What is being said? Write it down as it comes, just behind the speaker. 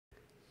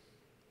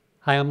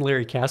Hi, I'm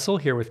Larry Castle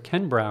here with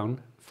Ken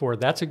Brown for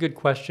That's a Good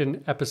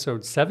Question,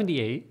 episode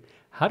 78.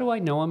 How do I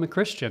know I'm a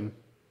Christian?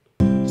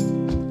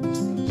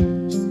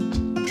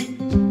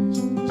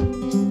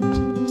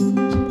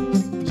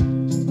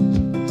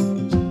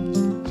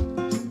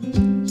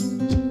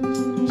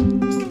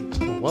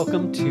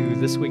 Welcome to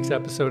this week's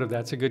episode of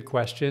That's a Good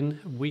Question.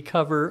 We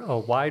cover a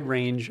wide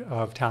range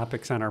of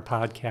topics on our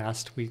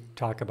podcast. We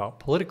talk about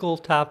political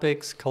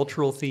topics,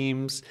 cultural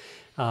themes,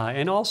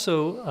 and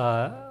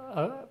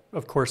also,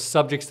 of course,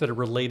 subjects that are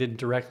related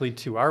directly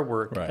to our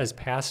work as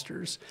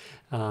pastors.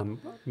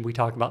 We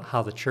talk about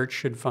how the church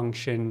should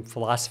function,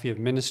 philosophy of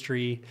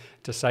ministry,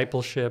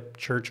 discipleship,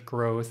 church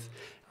growth,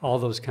 all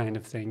those kind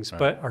of things. Right.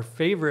 But our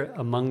favorite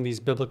among these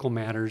biblical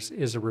matters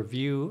is a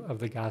review of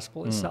the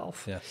gospel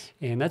itself. Yes.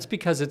 And that's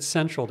because it's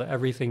central to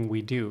everything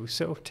we do.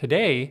 So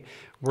today,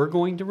 we're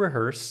going to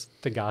rehearse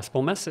the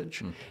gospel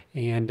message.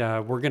 And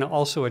we're going to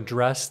also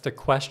address the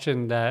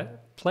question that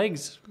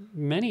plagues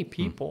many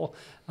people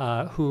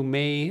who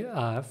may,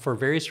 for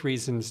various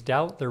reasons,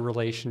 doubt their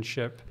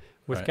relationship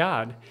with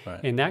God. Right.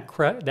 And that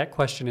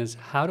question is,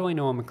 how do I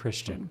know I'm a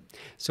Christian?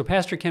 So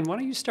Pastor Ken, why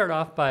don't you start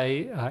off by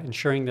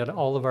ensuring that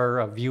all of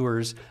our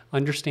viewers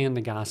understand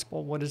the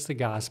gospel. What is the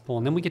gospel?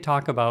 And then we could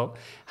talk about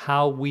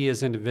how we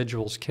as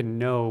individuals can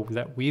know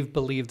that we've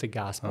believed the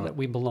gospel, that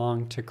we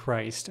belong to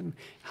Christ, and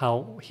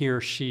how he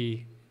or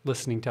she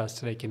listening to us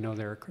today can know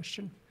they're a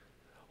Christian.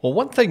 Well,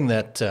 one thing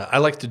that I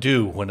like to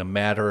do when a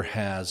matter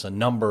has a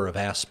number of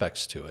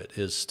aspects to it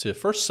is to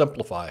first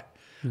simplify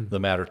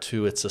the matter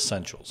to its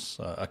essentials,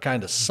 a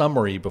kind of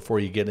summary before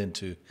you get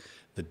into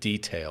the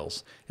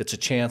details. It's a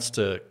chance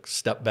to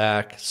step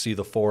back, see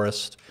the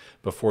forest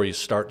before you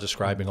start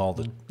describing all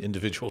the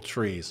individual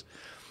trees.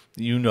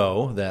 You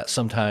know that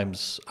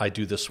sometimes I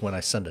do this when I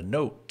send a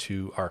note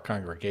to our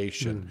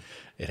congregation.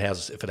 If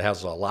it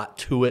has a lot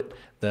to it,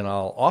 then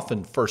I'll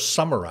often first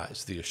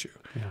summarize the issue.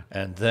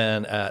 And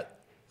then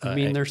You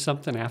mean there's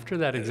something after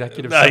that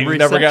executive summary you've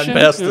never section? gotten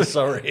past the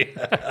summary.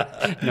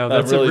 No,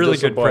 that's a really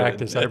good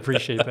practice. I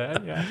appreciate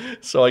that. Yeah.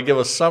 So I give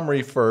a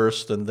summary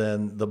first and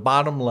then the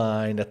bottom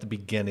line at the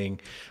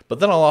beginning, but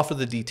then I'll offer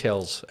the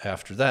details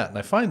after that. And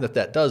I find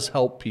that does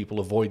help people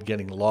avoid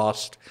getting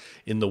lost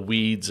in the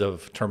weeds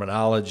of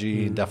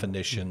terminology and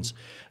definitions.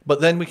 But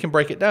then we can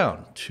break it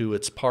down to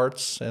its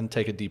parts and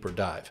take a deeper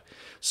dive.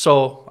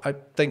 So I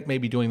think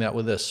maybe doing that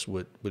with this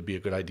would be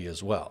a good idea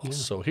as well. Yeah.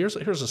 So here's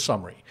a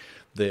summary.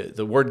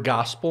 The word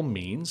gospel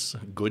means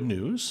good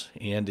news,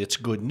 and it's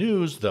good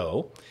news,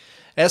 though,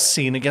 as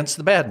seen against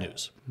the bad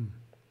news.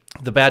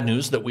 The bad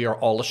news that we are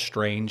all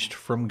estranged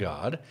from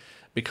God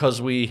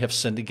because we have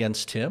sinned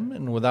against him,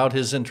 and without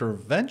his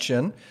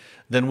intervention,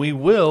 then we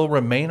will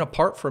remain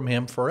apart from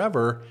him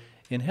forever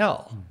in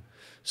hell.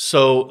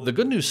 So the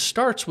good news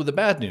starts with the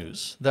bad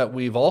news that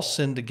we've all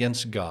sinned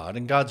against God,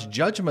 and God's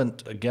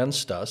judgment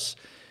against us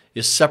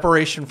is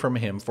separation from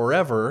him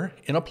forever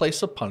in a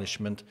place of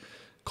punishment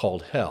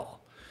called hell.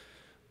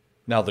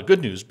 Now, the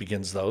good news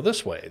begins, though,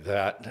 this way,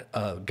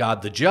 that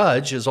God the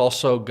judge is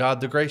also God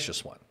the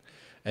gracious one,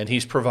 and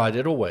he's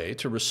provided a way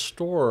to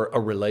restore a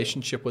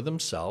relationship with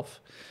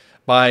himself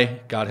by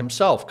God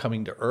himself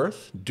coming to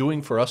earth,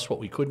 doing for us what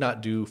we could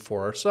not do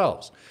for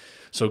ourselves.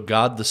 So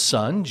God the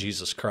Son,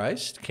 Jesus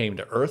Christ, came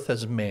to earth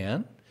as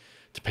man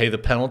to pay the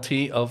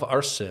penalty of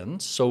our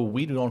sins so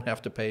we don't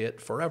have to pay it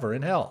forever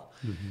in hell.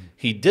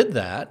 He did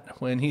that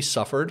when he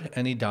suffered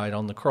and he died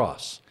on the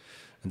cross.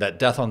 And that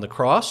death on the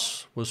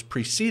cross was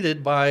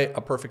preceded by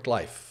a perfect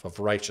life of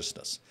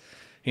righteousness.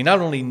 He not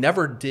only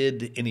never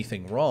did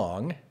anything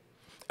wrong,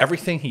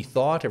 everything he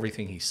thought,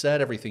 everything he said,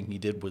 everything he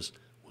did was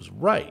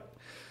right.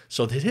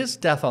 So that his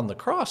death on the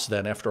cross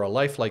then, after a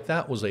life like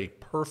that, was a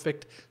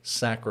perfect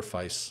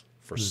sacrifice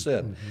for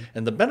sin.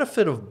 And the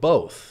benefit of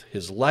both,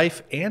 his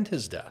life and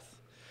his death,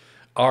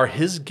 are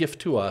his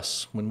gift to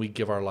us when we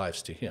give our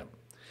lives to him.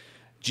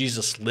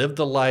 Jesus lived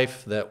the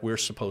life that we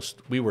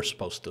were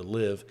supposed to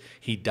live.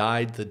 He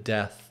died the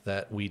death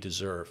that we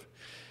deserve.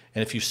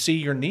 And if you see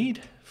your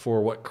need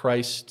for what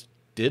Christ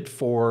did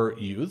for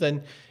you,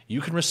 then you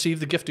can receive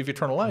the gift of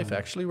eternal life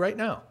actually right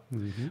now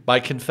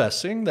by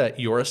confessing that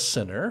you're a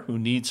sinner who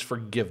needs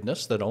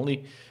forgiveness that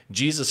only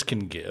Jesus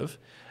can give,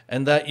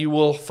 and that you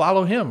will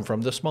follow him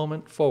from this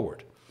moment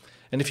forward.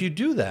 And if you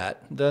do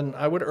that, then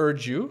I would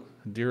urge you,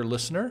 dear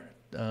listener,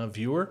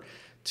 viewer,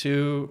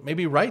 to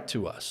maybe write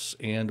to us,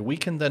 and we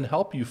can then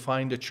help you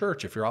find a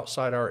church. If you're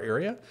outside our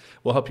area,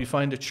 we'll help you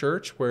find a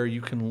church where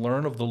you can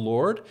learn of the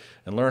Lord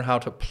and learn how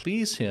to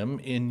please him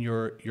in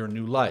your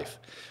new life.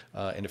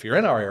 And if you're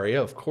in our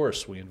area, of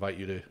course, we invite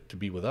you to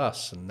be with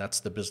us, and that's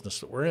the business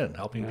that we're in,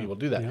 helping people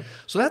do that.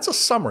 So that's a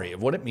summary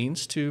of what it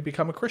means to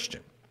become a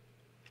Christian.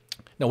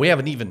 Now, we have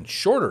an even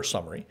shorter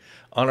summary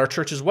on our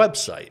church's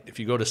website. If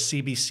you go to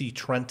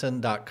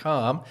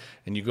cbctrenton.com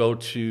and you go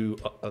to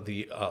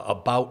the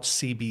About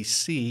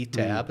CBC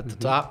tab at the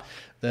top,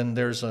 then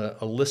there's a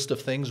list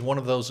of things. One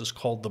of those is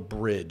called The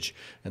Bridge,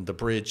 and The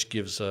Bridge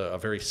gives a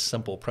very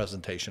simple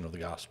presentation of the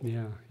gospel.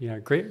 Yeah,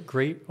 great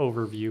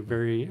overview,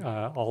 very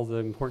all the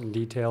important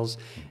details,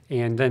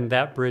 and then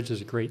that bridge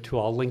is a great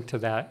tool. I'll link to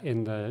that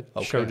in the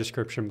show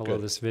description below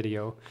this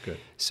video. Good.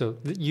 So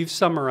you've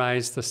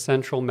summarized the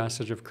central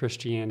message of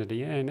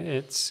Christianity, and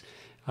it's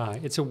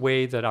a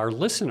way that our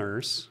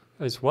listeners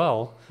as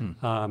well,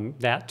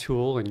 that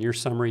tool and your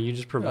summary you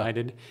just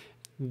provided,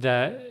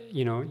 that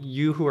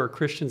you who are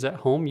Christians at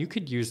home, you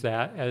could use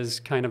that as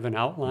kind of an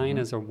outline,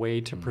 as a way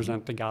to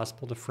present the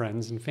gospel to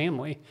friends and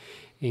family.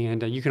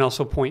 And you can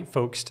also point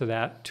folks to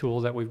that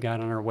tool that we've got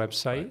on our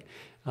website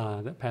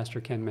that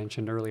Pastor Ken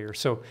mentioned earlier.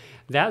 So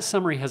that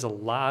summary has a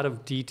lot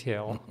of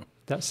detail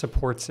that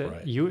supports it.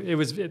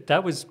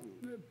 That was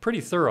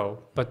pretty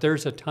thorough, but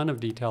there's a ton of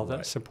detail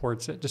that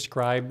supports it,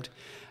 described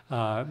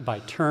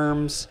by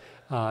terms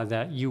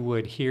that you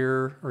would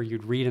hear or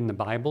you'd read in the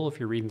Bible if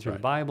you're reading through the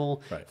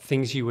Bible,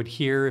 things you would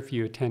hear if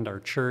you attend our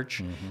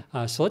church.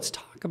 So let's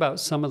talk about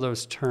some of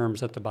those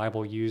terms that the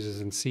Bible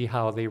uses and see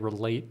how they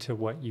relate to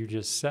what you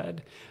just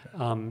said.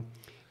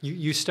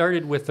 You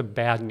started with the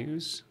bad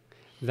news,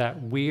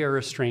 that we are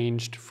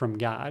estranged from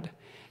God.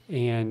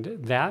 And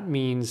that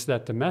means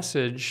that the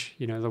message,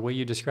 the way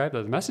you described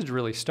it, the message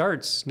really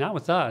starts not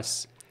with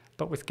us,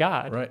 but with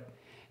God. Right.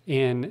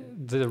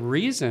 And the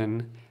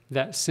reason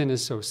that sin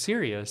is so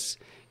serious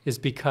is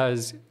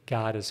because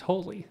God is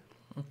holy.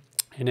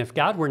 And if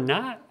God were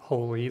not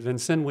holy, then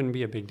sin wouldn't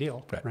be a big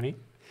deal, right?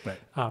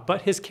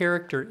 But his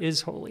character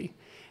is holy.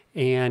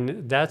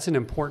 And that's an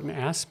important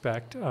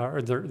aspect,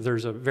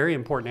 there's a very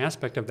important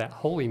aspect of that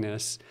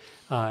holiness,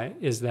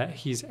 is that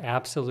he's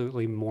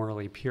absolutely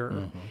morally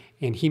pure.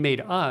 And he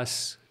made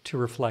us to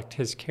reflect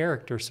his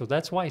character. So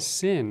that's why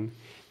sin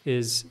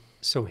is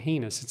so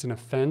heinous. It's an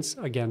offense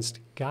against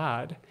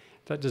God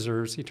that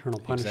deserves eternal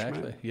punishment.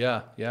 Exactly.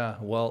 Yeah.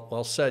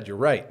 Well said. You're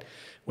right.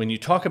 When you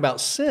talk about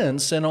sin,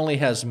 sin only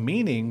has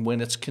meaning when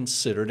it's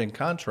considered in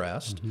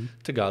contrast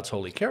to God's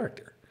holy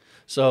character.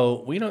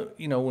 So we don't,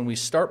 when we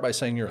start by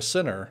saying you're a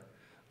sinner,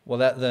 well,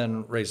 that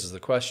then raises the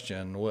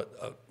question: what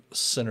a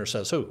sinner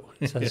says who?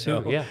 Says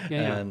who? Yeah.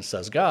 And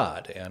says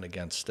God, and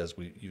against, as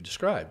you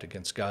described,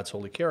 against God's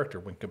holy character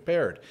when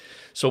compared.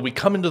 So we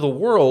come into the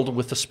world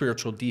with a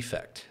spiritual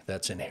defect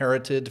that's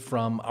inherited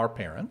from our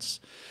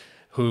parents,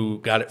 who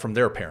got it from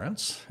their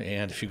parents.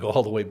 And if you go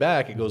all the way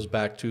back, it goes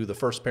back to the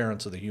first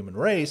parents of the human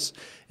race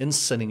in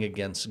sinning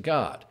against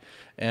God.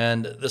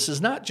 And this is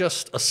not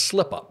just a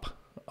slip-up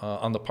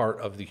on the part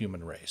of the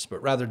human race,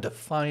 but rather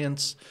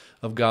defiance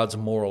of God's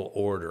moral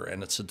order.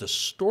 And it's a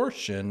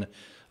distortion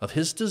of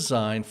his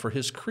design for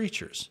his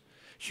creatures,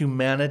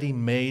 humanity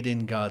made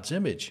in God's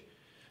image.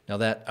 Now,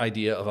 that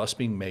idea of us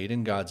being made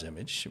in God's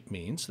image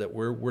means that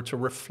we're to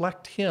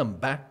reflect him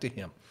back to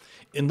him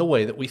in the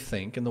way that we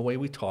think, in the way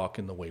we talk,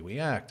 in the way we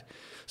act.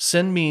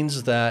 Sin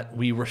means that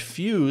we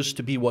refuse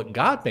to be what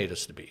God made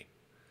us to be,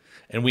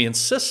 and we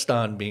insist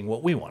on being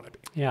what we want to be.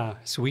 Yeah,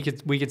 so we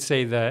could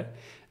say that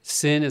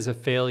sin is a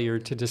failure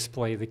to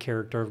display the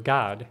character of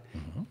God,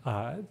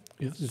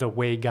 the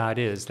way God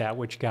is, that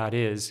which God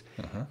is,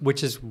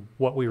 which is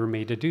what we were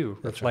made to do,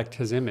 reflect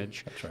his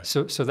image. That's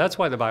right. So that's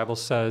why the Bible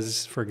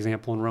says, for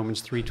example, in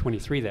Romans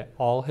 3:23, that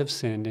all have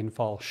sinned and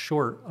fall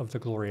short of the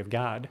glory of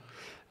God.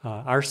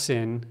 Our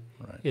sin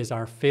is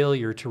our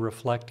failure to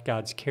reflect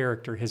God's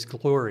character, his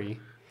glory,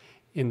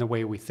 in the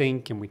way we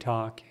think and we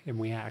talk and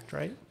we act,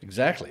 right?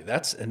 Exactly.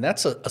 That's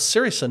a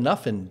serious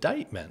enough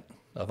indictment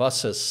of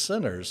us as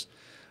sinners,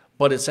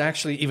 but it's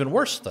actually even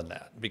worse than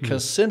that,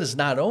 because sin is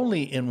not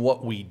only in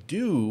what we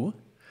do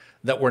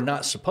that we're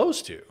not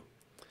supposed to,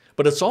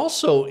 but it's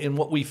also in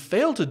what we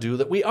fail to do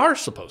that we are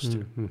supposed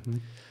to.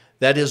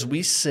 That is,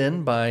 we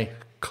sin by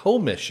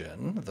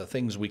commission, the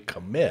things we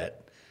commit,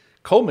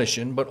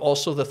 commission, but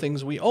also the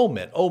things we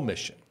omit,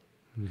 omission.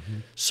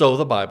 So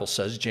the Bible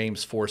says,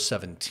 James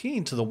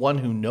 4:17, to the one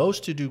who knows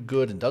to do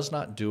good and does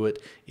not do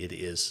it, it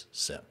is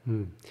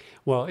sin.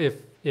 Well,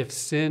 if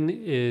sin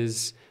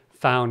is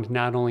found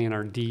not only in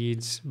our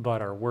deeds,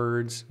 but our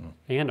words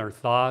and our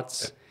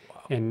thoughts,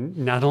 and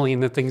not only in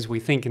the things we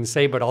think and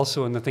say, but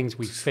also in the things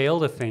we fail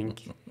to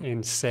think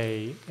and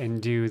say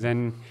and do,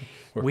 then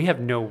we have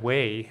no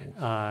way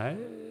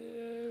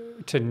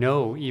to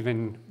know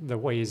even the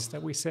ways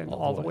that we sin,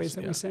 all the ways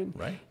that we sin.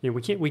 Right.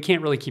 We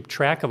can't really keep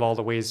track of all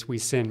the ways we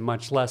sin,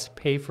 much less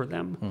pay for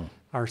them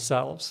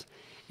ourselves.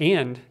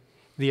 And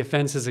the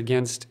offense is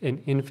against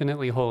an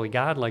infinitely holy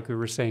God, like we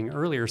were saying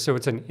earlier. So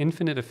it's an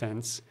infinite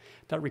offense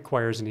that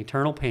requires an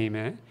eternal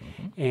payment,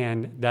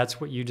 and that's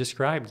what you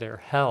described there,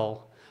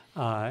 hell.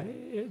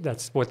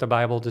 That's what the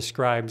Bible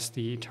describes,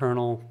 the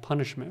eternal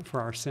punishment for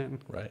our sin.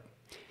 Right.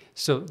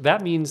 So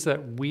that means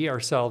that we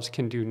ourselves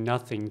can do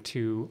nothing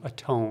to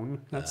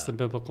atone. That's the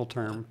biblical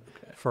term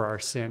for our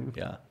sin.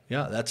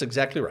 Yeah, that's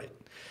exactly right.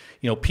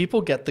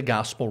 People get the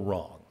gospel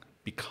wrong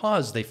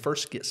because they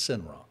first get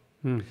sin wrong.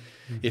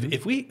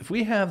 If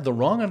we have the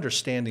wrong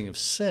understanding of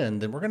sin,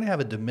 then we're going to have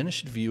a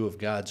diminished view of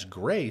God's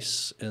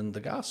grace in the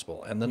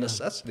gospel and the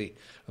necessity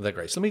of that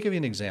grace. Let me give you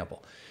an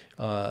example.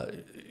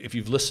 If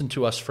you've listened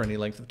to us for any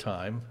length of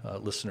time,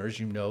 listeners,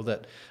 you know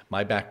that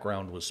my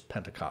background was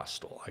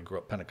Pentecostal. I grew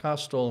up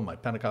Pentecostal, and my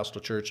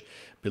Pentecostal church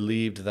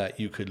believed that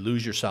you could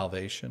lose your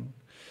salvation,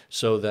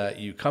 so that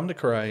you come to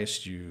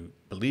Christ, you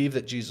believe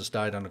that Jesus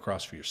died on the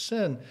cross for your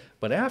sin,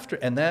 but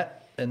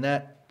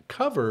that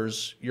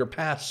covers your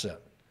past sin.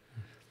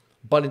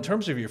 But in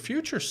terms of your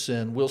future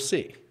sin, we'll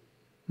see.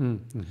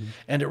 Mm-hmm.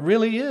 And it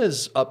really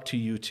is up to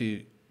you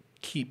to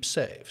keep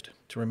saved,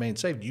 to remain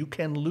saved. You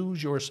can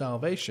lose your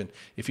salvation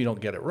if you don't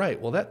get it right.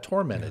 Well, that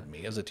tormented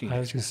me as a teenager. I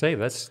was going to say,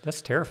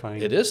 that's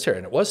terrifying. It is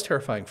terrifying. It was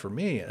terrifying for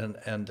me.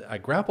 And I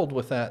grappled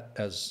with that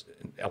as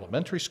in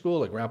elementary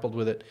school. I grappled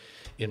with it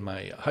in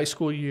my high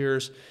school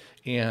years.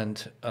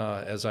 And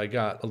as I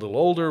got a little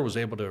older, was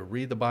able to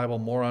read the Bible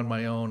more on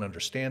my own,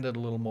 understand it a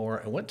little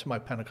more. I went to my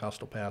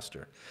Pentecostal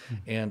pastor,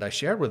 and I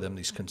shared with him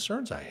these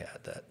concerns I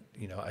had that,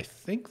 I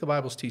think the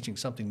Bible's teaching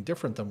something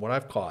different than what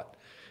I've caught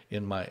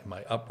in my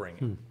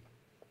upbringing.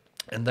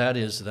 And that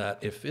is that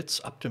if it's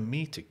up to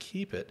me to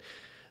keep it,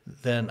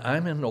 then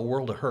I'm in a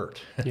world of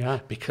hurt. Yeah.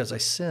 Because I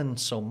sin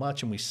so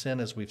much, and we sin,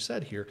 as we've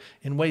said here,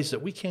 in ways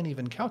that we can't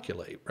even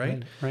calculate,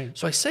 right? Right.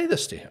 So I say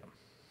this to him.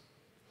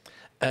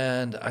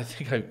 And I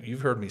think you've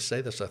heard me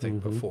say this, I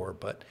think, before,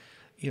 but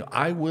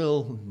I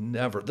will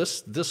never,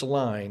 this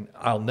line,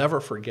 I'll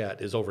never forget,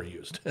 is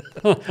overused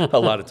a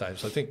lot of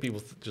times. I think people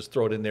just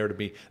throw it in there to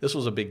be, this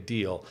was a big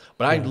deal,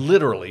 but I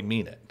literally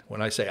mean it when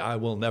I say I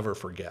will never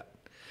forget.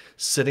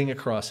 Sitting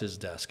across his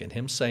desk and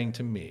him saying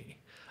to me,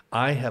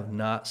 I have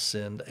not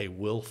sinned a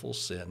willful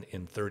sin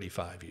in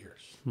 35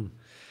 years.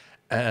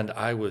 And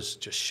I was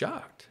just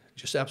shocked.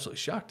 Just absolutely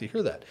shocked to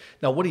hear that.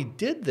 Now, what he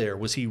did there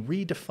was he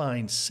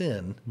redefined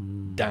sin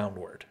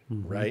downward,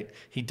 right?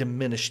 He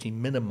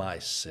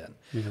minimized sin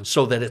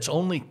so that it's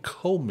only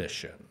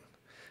commission.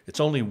 It's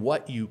only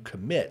what you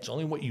commit. It's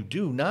only what you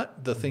do,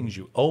 not the things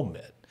you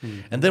omit.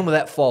 And then with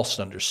that false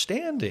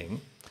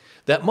understanding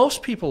that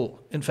most people,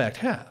 in fact,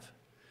 have,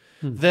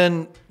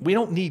 then we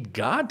don't need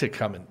God to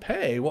come and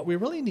pay. What we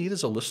really need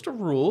is a list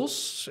of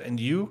rules, and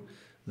you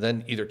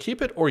then either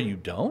keep it or you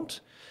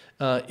don't.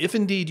 If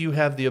indeed you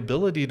have the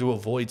ability to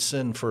avoid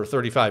sin for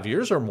 35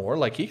 years or more,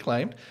 like he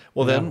claimed,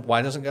 well, then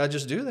why doesn't God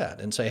just do that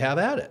and say, have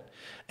at it?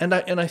 And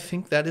I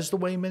think that is the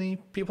way many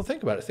people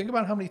think about it. Think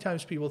about how many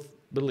times people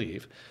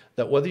believe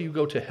that whether you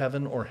go to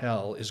heaven or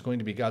hell is going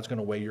to be God's going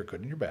to weigh your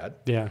good and your bad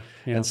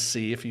and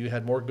see if you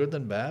had more good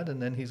than bad,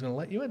 and then he's going to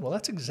let you in. Well,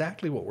 that's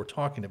exactly what we're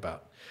talking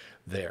about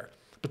there.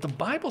 But the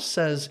Bible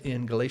says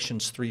in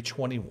Galatians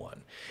 3:21,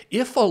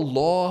 if a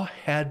law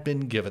had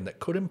been given that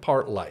could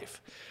impart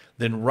life,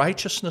 then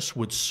righteousness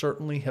would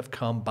certainly have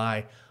come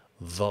by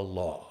the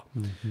law.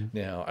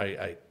 Now,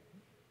 I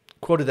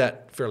quoted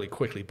that fairly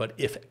quickly, but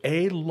if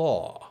a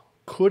law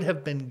could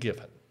have been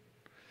given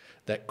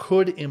that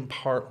could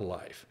impart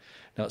life,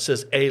 now it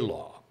says a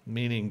law,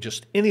 meaning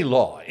just any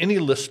law, any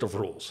list of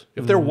rules.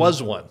 If there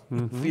was one,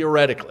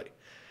 theoretically,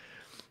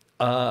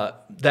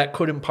 that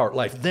could impart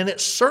life, then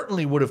it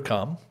certainly would have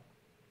come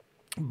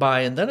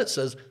by, and then it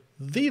says,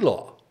 the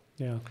law.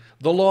 Yeah.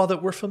 The law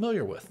that we're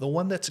familiar with, the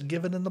one that's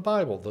given in the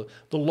Bible,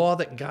 the law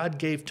that God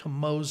gave to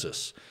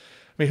Moses.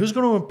 I mean, who's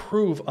going to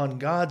improve on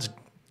God's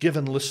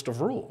given list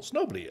of rules?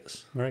 Nobody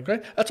is. Right.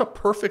 Okay? That's a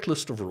perfect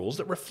list of rules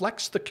that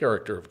reflects the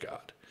character of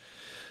God.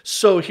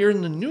 So here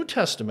in the New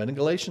Testament, in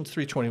Galatians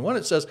 3:21,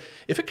 it says,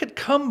 if it could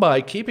come by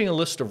keeping a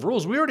list of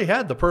rules, we already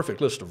had the perfect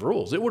list of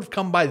rules. It would have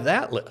come by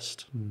that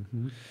list.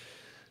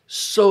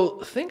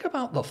 So think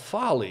about the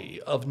folly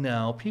of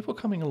now people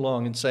coming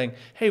along and saying,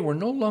 hey, we're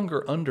no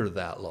longer under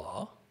that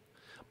law,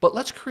 but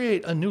let's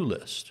create a new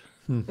list.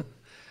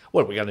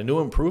 What, we got a new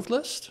improved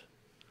list?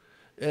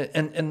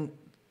 And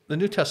the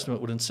New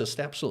Testament would insist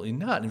absolutely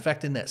not. In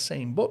fact, in that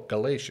same book,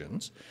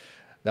 Galatians,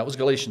 that was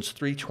Galatians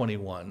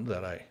 3:21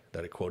 that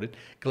I quoted.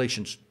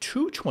 Galatians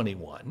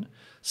 2:21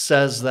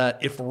 says that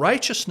if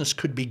righteousness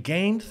could be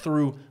gained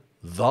through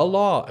the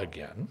law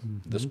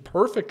again, this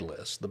perfect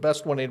list, the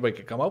best one anybody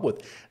could come up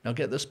with. Now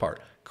get this part.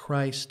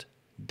 Christ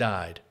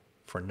died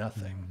for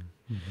nothing.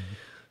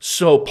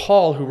 So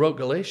Paul, who wrote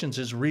Galatians,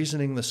 is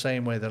reasoning the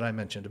same way that I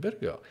mentioned a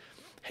bit ago.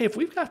 Hey, if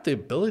we've got the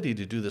ability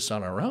to do this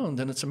on our own,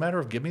 then it's a matter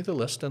of give me the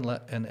list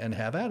and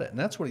have at it. And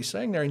that's what he's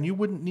saying there. And you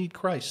wouldn't need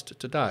Christ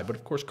to die. But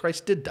of course,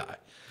 Christ did die.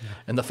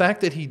 And the fact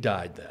that he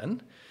died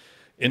then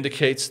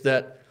indicates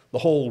that the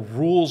whole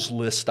rules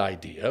list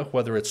idea,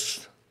 whether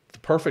it's the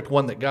perfect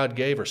one that God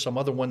gave or some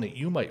other one that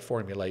you might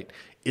formulate,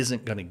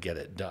 isn't going to get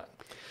it done.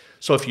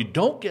 So if you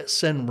don't get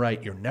sin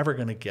right, you're never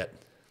going to get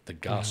the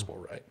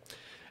gospel right.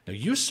 Now,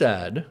 you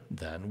said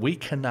then we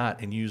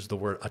cannot, and use the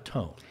word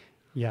atone.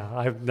 Yeah,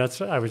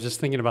 I was just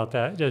thinking about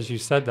that. As you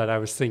said that, I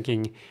was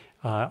thinking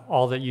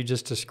all that you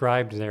just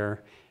described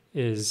there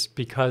is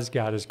because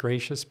God is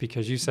gracious,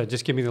 because you said,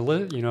 just give me the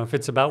list. You know, if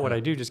it's about what I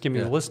do, just give me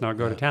the list and I'll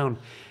go to town.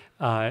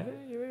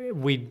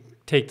 We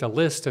take the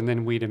list and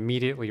then we'd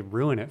immediately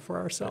ruin it for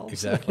ourselves.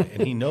 Exactly.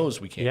 And he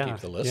knows we can't Yeah, keep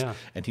the list. yeah.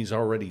 And he's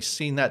already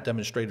seen that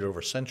demonstrated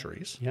over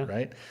centuries, Yeah.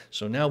 right?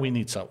 So now we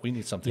need something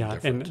Yeah,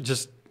 different. and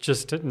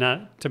just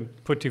not to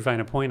put too fine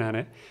a point on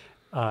it,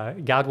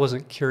 God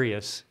wasn't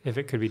curious if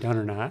it could be done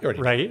or not,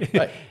 right?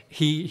 Right.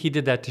 He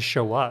did that to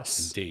show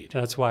us. Indeed.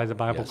 That's why the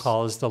Bible Yes.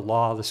 calls the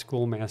law the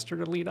schoolmaster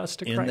to lead us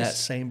to In Christ. that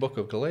same book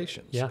of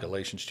Galatians, Yeah.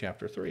 Galatians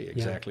chapter 3,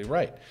 exactly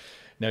right.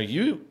 Now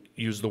you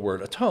use the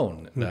word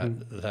atone,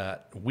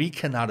 that we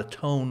cannot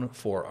atone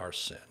for our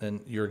sin.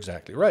 And you're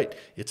exactly right.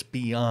 It's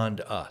beyond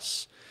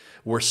us.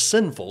 We're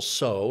sinful,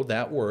 so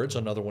that word's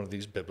another one of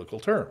these biblical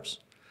terms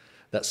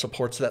that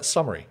supports that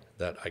summary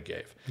that I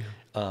gave.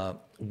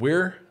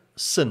 We're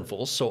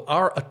sinful, so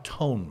our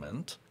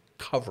atonement,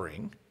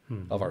 covering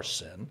of our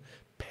sin,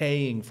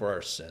 paying for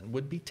our sin,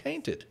 would be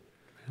tainted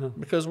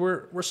because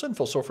we're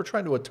sinful. So if we're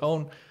trying to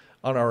atone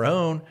on our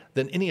own,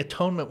 then any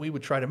atonement we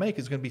would try to make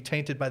is going to be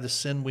tainted by the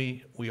sin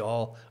we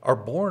all are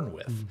born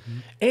with.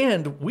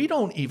 And we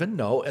don't even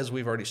know, as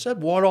we've already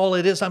said, what all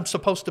it is I'm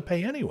supposed to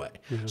pay anyway.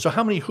 So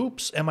how many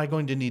hoops am I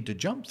going to need to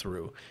jump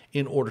through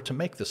in order to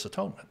make this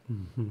atonement?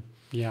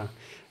 Yeah.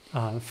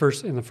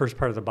 In the first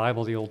part of the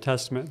Bible, the Old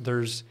Testament,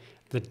 there's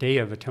the Day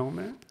of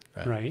Atonement,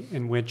 right?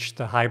 In which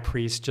the high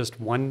priest just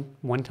one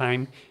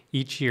time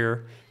each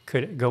year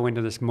could go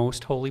into this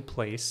most holy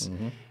place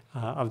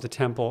of the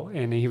temple,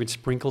 and he would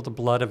sprinkle the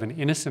blood of an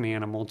innocent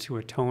animal to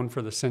atone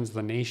for the sins of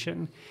the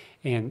nation.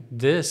 And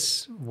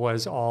this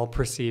was all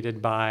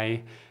preceded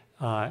by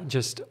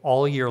just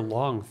all year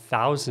long,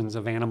 thousands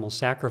of animal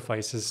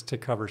sacrifices to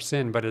cover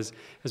sin. But as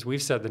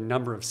we've said, the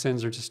number of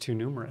sins are just too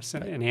numerous.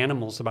 And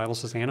animals, the Bible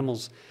says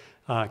animals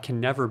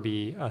can never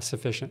be a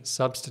sufficient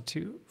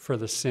substitute for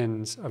the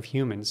sins of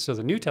humans. So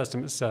the New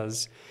Testament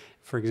says,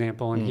 for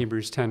example, in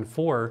Hebrews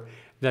 10:4,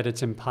 that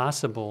it's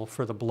impossible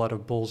for the blood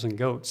of bulls and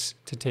goats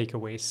to take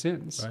away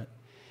sins. Right.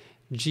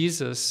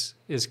 Jesus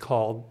is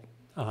called,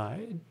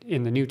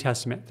 in the New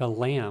Testament, the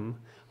Lamb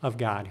of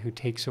God who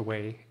takes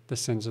away the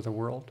sins of the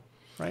world,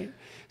 right?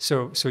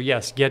 So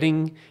yes,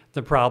 getting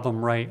the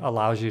problem right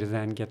allows you to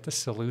then get the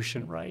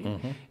solution right.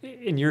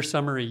 In your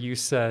summary, you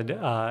said,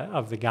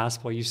 of the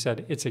gospel, you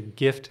said it's a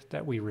gift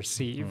that we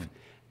receive,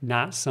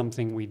 not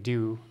something we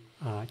do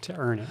to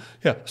earn it.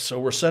 Yeah, so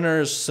we're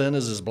sinners. Sin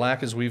is as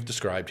black as we've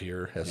described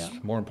here, as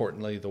more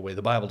importantly, the way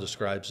the Bible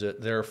describes it.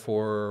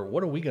 Therefore,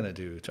 what are we going to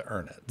do to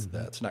earn it?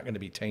 That's not going to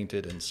be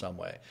tainted in some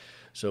way.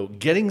 So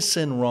getting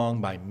sin wrong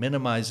by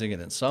minimizing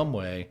it in some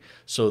way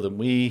so that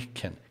we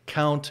can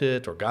count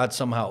it or God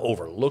somehow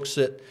overlooks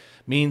it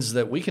means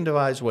that we can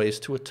devise ways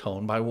to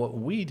atone by what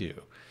we do.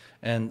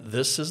 And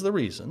this is the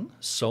reason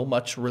so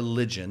much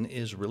religion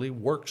is really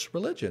works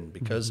religion,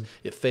 because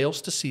it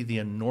fails to see the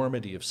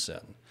enormity of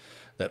sin.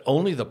 That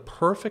only the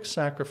perfect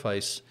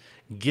sacrifice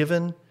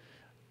given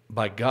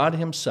by God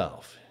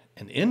himself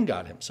and in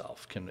God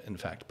himself can, in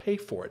fact, pay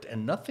for it.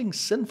 And nothing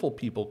sinful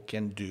people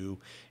can do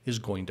is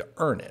going to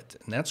earn it.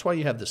 And that's why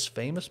you have this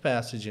famous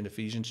passage in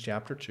Ephesians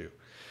chapter 2,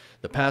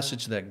 the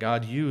passage that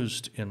God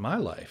used in my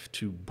life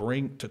to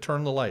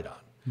turn the light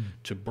on,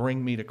 to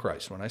bring me to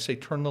Christ. When I say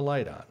turn the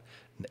light on,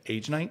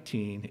 age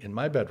 19, in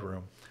my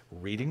bedroom,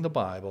 reading the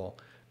Bible,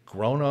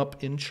 grew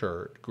up in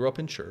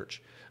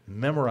church,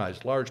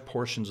 memorized large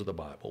portions of the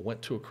Bible,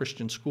 went to a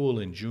Christian school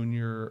in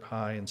junior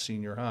high and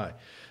senior high,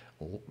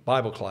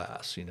 Bible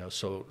class,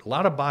 so a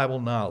lot of Bible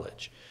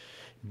knowledge,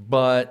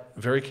 but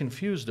very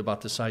confused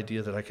about this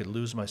idea that I could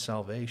lose my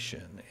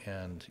salvation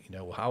and,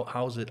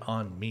 how's it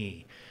on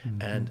me?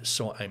 And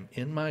so I'm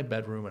in my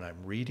bedroom and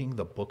I'm reading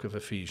the book of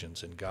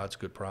Ephesians in God's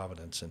good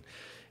providence. And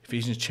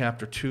Ephesians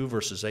chapter 2,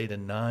 verses 8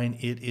 and 9,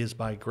 it is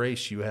by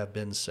grace you have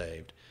been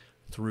saved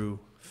through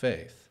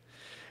faith.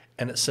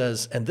 And it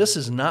says, and this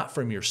is not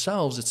from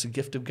yourselves, it's a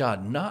gift of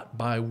God, not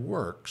by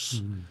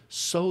works,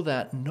 so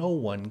that no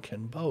one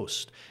can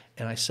boast.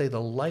 And I say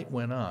the light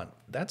went on.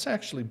 That's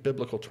actually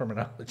biblical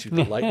terminology,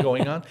 the light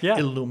going on,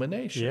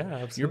 illumination. Yeah,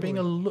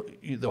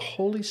 absolutely. The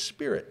Holy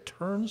Spirit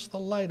turns the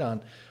light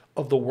on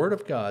of the Word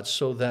of God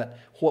so that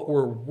what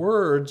were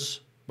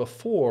words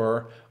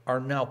before are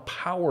now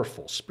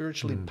powerful,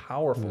 spiritually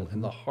powerful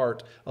in the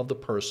heart of the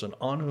person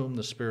on whom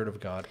the Spirit of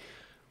God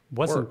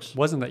works.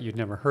 Wasn't that you'd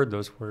never heard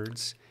those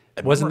words.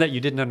 It wasn't that you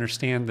didn't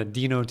understand the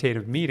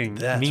denotative meaning,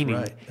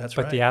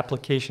 but the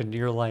application to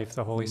your life,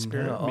 the Holy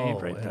Spirit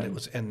made right then. It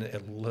was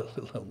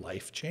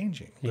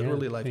life-changing,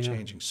 literally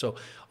life-changing. So,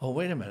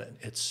 wait a minute,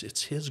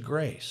 it's His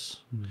grace,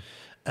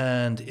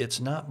 and it's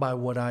not by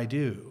what I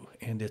do,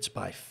 and it's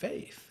by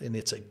faith, and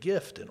it's a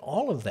gift, and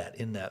all of that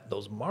in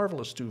those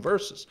marvelous 2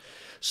 verses.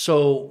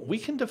 So we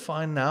can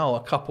define now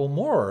a couple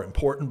more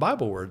important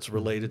Bible words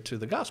related to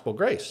the gospel,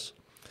 grace.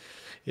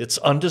 It's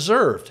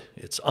undeserved.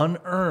 It's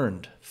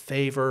unearned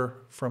favor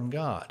from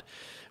God.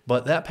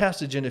 But that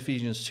passage in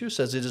Ephesians 2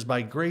 says, it is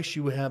by grace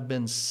you have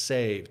been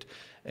saved.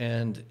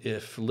 And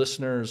if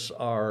listeners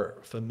are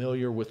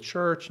familiar with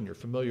church and you're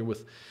familiar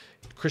with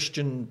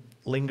Christian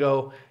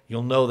lingo,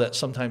 you'll know that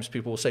sometimes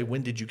people will say,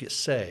 when did you get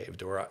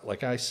saved? Or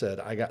like I said,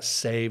 I got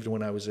saved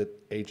when I was at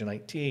age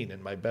 19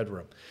 in my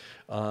bedroom.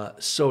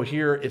 So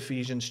here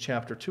Ephesians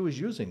chapter 2 is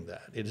using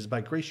that. It is by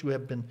grace you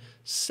have been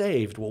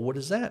saved. Well, what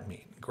does that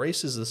mean?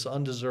 Grace is this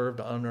undeserved,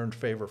 unearned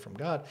favor from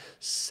God.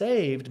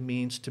 Saved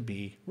means to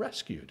be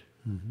rescued,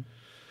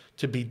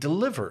 to be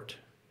delivered,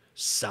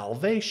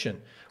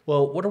 salvation.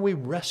 Well, what are we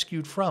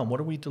rescued from? What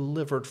are we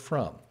delivered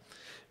from?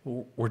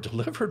 We're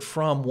delivered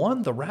from,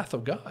 one, the wrath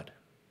of God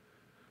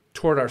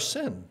toward our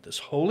sin. This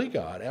holy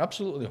God,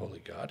 absolutely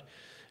holy God,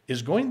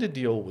 is going to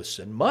deal with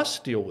sin,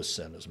 must deal with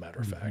sin, as a matter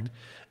of fact,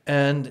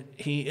 and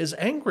he is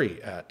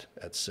angry at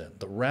sin.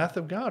 The wrath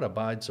of God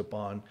abides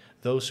upon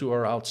those who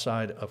are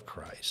outside of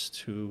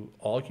Christ, who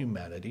all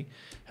humanity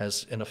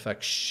has, in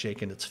effect,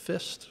 shaken its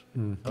fist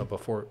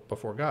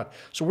before God.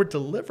 So we're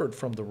delivered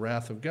from the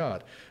wrath of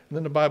God. And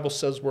then the Bible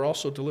says we're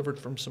also delivered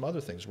from some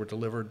other things. We're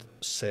delivered,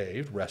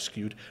 saved,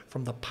 rescued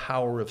from the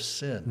power of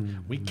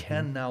sin. We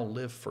can now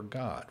live for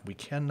God. We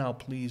can now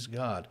please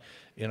God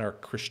in our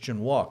Christian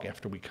walk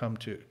after we come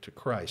to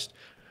Christ,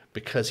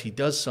 because he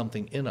does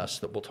something in us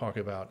that we'll talk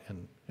about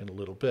in a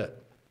little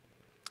bit.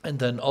 And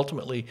then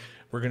ultimately,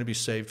 we're going to be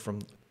saved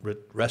from,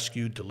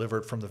 rescued,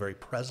 delivered from the very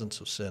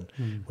presence of sin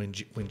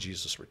when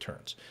Jesus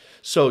returns.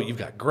 So you've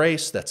got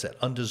grace, that's that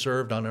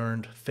undeserved,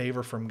 unearned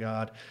favor from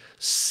God.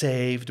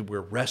 Saved,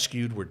 we're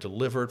rescued, we're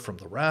delivered from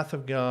the wrath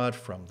of God,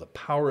 from the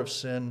power of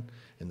sin,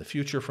 in the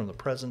future from the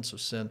presence of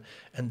sin.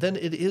 And then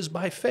it is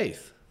by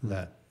faith,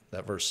 that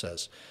verse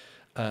says.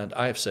 And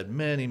I have said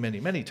many, many,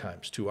 many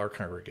times to our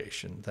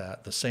congregation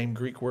that the same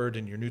Greek word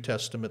in your New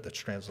Testament that's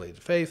translated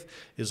faith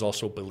is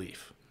also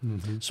belief.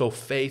 So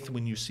faith,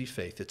 when you see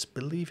faith, it's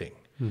believing.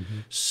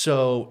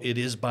 So it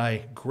is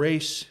by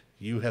grace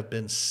you have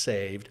been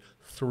saved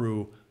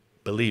through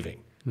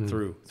believing,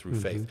 through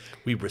faith.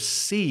 We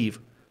receive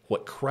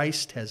what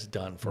Christ has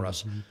done for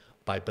us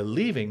by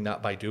believing,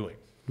 not by doing.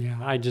 Yeah,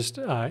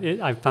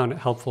 I found it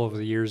helpful over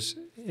the years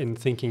in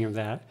thinking of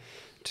that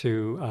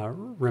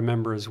to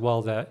remember as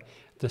well that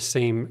the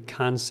same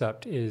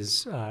concept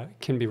is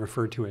can be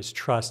referred to as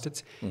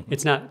trust.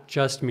 It's not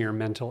just mere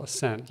mental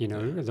assent. You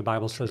know, the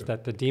Bible says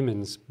that the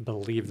demons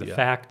believe the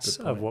facts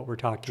of what we're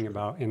talking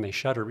about, and they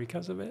shudder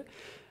because of it.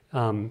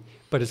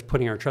 But it's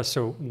putting our trust.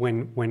 So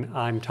when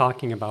I'm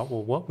talking about,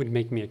 well, what would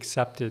make me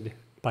accepted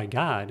by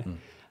God?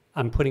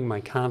 I'm putting my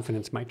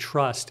confidence, my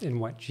trust in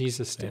what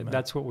Jesus did. Amen.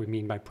 That's what we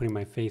mean by putting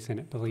my faith in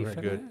it, belief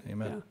in it.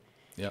 Amen.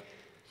 Yeah. Yep.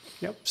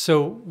 Yep.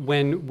 So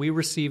when we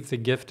receive the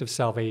gift of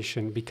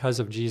salvation because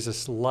of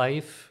Jesus'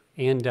 life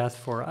and death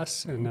for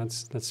us, and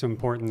that's so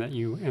important that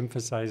you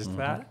emphasized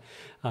that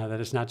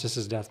it's not just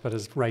his death, but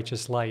his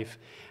righteous life,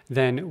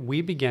 then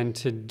we begin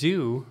to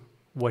do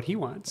what he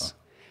wants.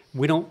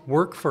 We don't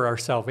work for our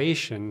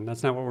salvation.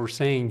 That's not what we're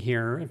saying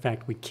here. In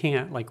fact, we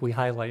can't, like we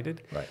highlighted.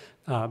 Right.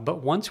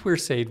 But once we're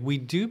saved, we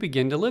do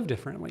begin to live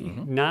differently,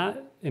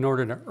 not in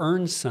order to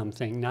earn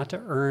something, not to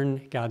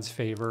earn God's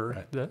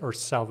favor or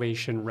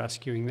salvation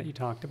rescuing that you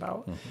talked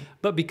about,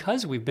 but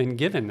because we've been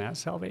given that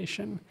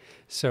salvation.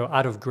 So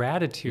out of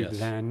gratitude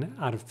then,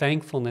 out of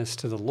thankfulness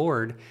to the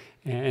Lord,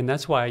 and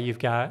that's why you've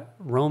got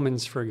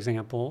Romans, for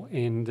example,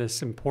 in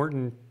this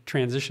important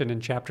transition in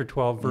chapter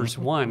 12, verse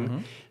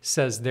 1,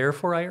 says,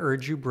 "Therefore I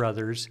urge you,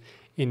 brothers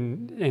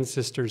and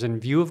sisters, in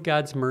view of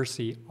God's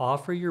mercy,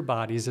 offer your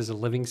bodies as a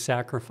living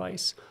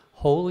sacrifice,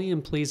 holy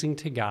and pleasing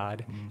to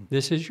God.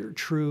 This is your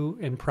true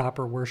and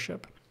proper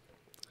worship."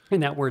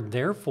 And that word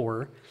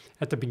 "therefore"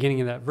 at the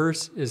beginning of that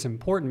verse is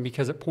important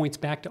because it points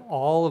back to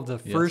all of the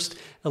first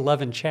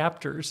 11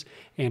 chapters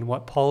and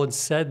what Paul had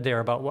said there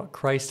about what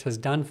Christ has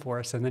done for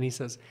us. And then he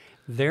says,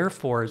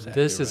 therefore,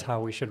 this is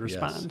how we should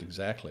respond. Yes,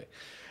 exactly.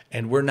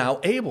 And we're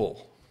now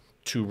able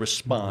to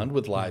respond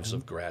with lives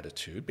of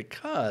gratitude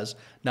because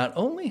not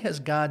only has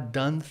God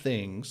done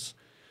things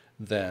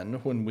then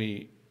when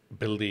we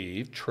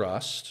believe,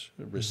 trust,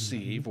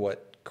 receive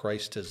what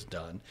Christ has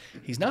done,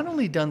 he's not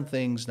only done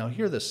things, now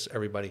hear this,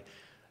 everybody,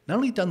 not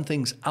only done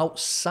things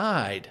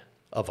outside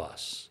of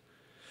us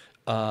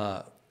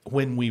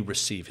when we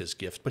receive his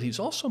gift, but he's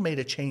also made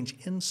a change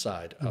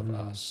inside of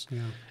us.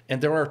 Yeah.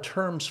 And there are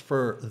terms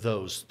for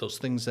those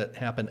things that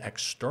happen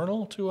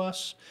external to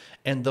us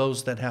and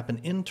those that happen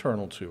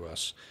internal to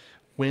us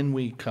when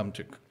we come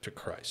to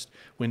Christ.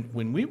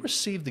 When we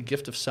receive the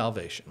gift of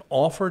salvation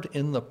offered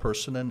in the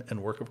person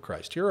and work of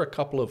Christ, here are a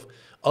couple of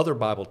other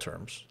Bible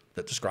terms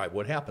that describe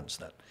what happens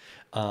then.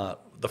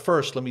 The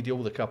first, let me deal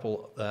with a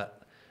couple that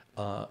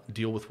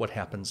deal with what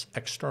happens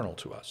external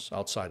to us,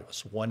 outside of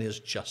us. One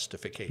is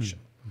justification.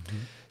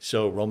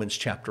 So Romans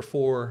chapter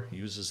 4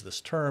 uses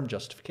this term,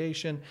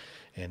 justification,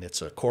 and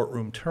it's a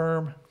courtroom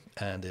term,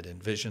 and it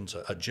envisions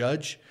a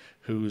judge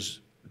who's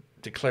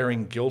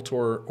declaring guilt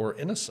or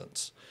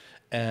innocence.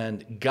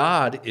 And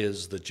God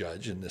is the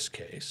judge in this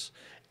case,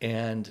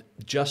 and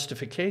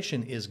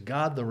justification is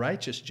God, the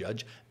righteous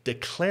judge,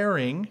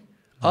 declaring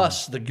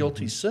us, the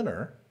guilty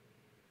sinner,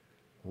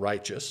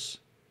 righteous,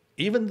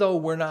 even though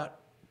we're not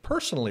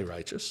personally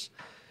righteous.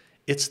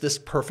 It's this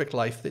perfect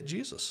life that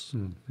Jesus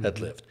had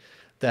lived.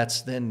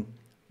 That's then,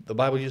 the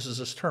Bible uses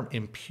this term,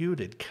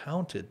 imputed,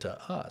 counted to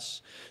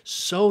us,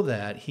 so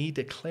that he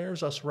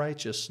declares us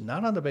righteous,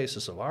 not on the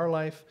basis of our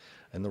life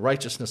and the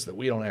righteousness that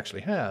we don't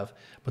actually have,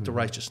 but the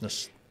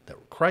righteousness that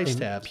Christ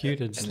has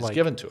and is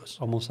given to us.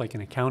 Almost like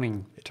an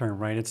accounting term,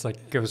 right? It's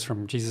like goes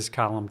from Jesus'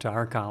 column to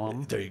our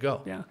column. There you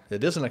go. Yeah.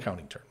 It is an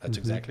accounting term. That's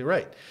exactly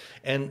right.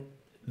 And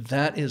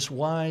that is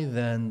why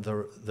then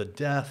the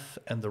death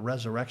and the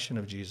resurrection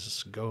of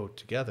Jesus go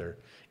together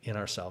in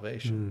our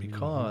salvation,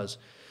 because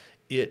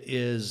it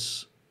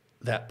is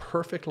that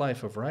perfect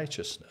life of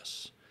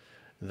righteousness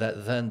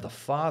that then the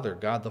Father,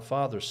 God the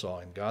Father, saw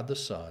in God the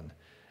Son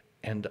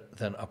and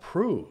then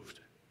approved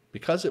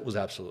because it was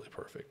absolutely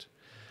perfect.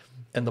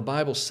 And the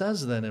Bible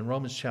says then in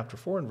Romans chapter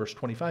 4 and verse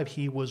 25,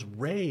 he was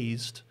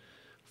raised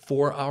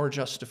for our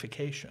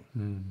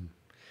justification.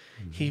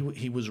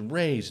 He was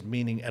raised,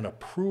 meaning an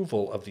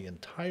approval of the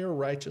entire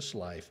righteous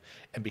life.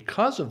 And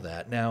because of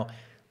that, now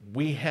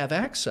we have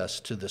access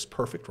to this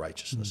perfect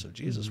righteousness of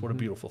Jesus. What a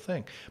beautiful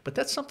thing. But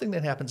that's something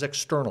that happens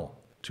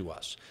external to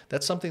us.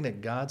 That's something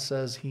that God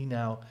says he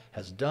now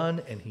has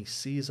done, and he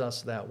sees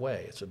us that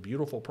way. It's a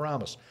beautiful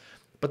promise.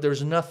 But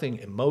there's nothing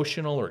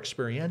emotional or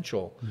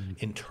experiential,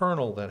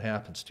 internal that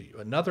happens to you.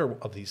 Another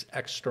of these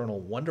external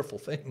wonderful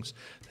things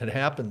that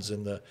happens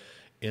in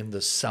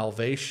the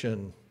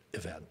salvation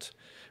event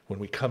when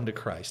we come to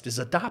Christ is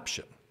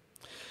adoption.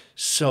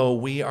 So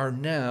we are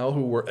now,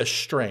 who were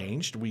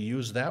estranged, we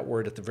use that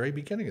word at the very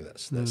beginning of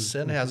this, that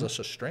sin has us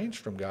estranged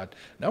from God.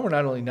 Now we're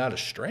not only not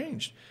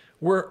estranged,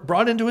 we're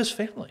brought into his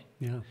family.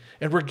 Yeah.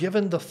 And we're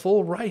given the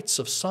full rights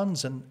of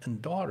sons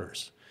and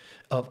daughters,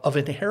 of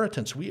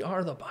inheritance. We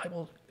are, the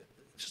Bible,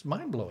 it's just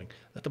mind-blowing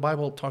that the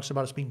Bible talks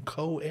about us being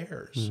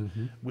co-heirs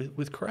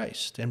with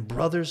Christ and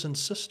brothers and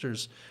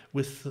sisters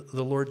with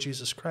the Lord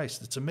Jesus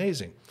Christ. It's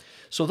amazing.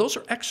 So those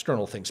are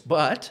external things,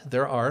 but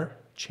there are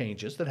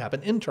changes that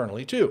happen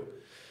internally too.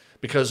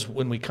 Because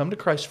when we come to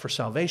Christ for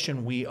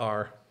salvation, we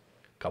are,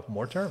 a couple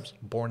more terms,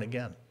 born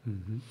again.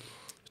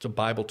 It's a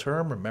Bible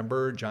term.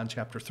 Remember John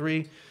chapter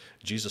 3,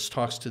 Jesus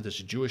talks to this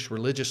Jewish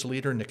religious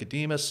leader,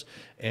 Nicodemus,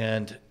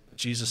 and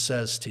Jesus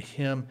says to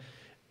him,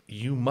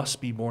 you must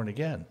be born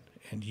again,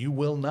 and you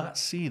will not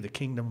see the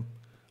kingdom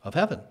of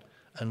heaven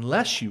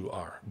unless you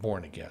are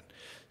born again.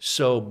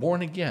 So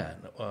born again,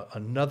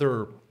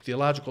 another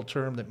theological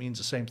term that means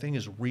the same thing,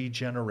 is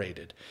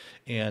regenerated.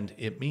 And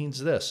it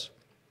means this.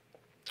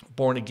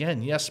 Born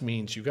again, yes,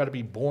 means you've got to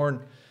be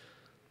born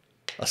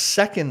a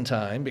second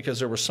time because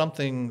there was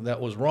something that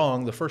was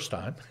wrong the first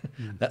time.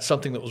 That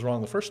something that was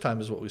wrong the first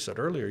time is what we said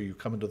earlier. You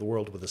come into the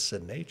world with a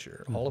sin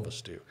nature. All of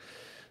us do.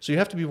 So you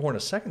have to be born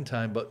a second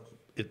time, but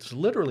it's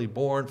literally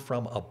born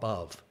from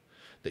above,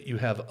 that you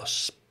have a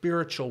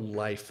spiritual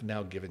life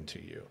now given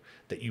to you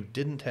that you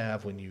didn't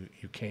have when you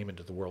came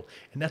into the world.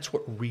 And that's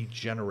what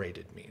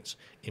regenerated means,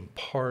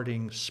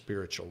 imparting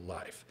spiritual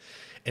life.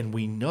 And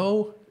we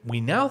now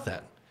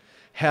then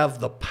have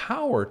the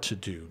power to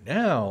do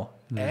now,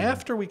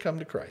 after we come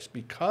to Christ,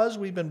 because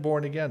we've been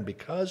born again,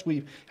 because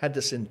we've had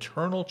this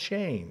internal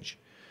change,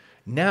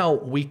 now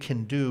we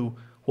can do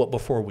what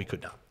before we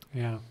could not.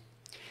 Yeah.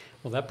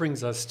 Well, that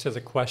brings us to the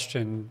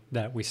question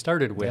that we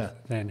started with,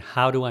 then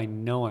how do I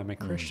know I'm a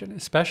Christian?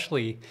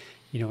 Especially,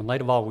 in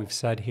light of all we've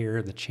said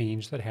here, the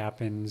change that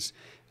happens,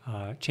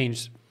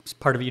 change,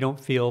 part of it you don't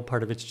feel,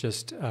 part of it's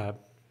just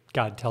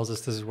God tells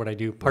us this is what I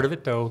do. Part of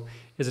it, though,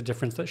 is a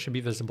difference that should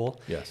be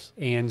visible. Yes.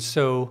 And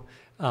so,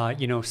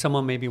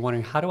 someone may be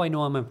wondering, how do I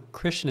know I'm a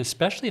Christian,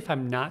 especially if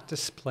I'm not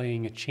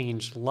displaying a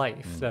changed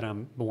life, that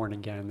I'm born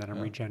again, that I'm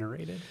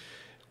regenerated?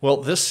 Well,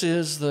 this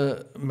is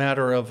the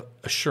matter of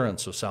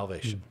assurance of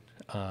salvation.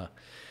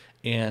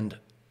 And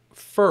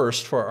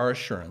first, for our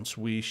assurance,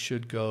 we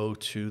should go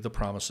to the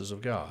promises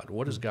of God.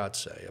 What does God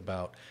say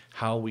about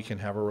how we can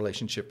have a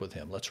relationship with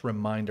him? Let's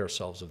remind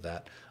ourselves of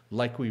that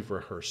like we've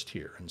rehearsed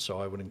here. And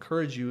so I would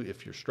encourage you,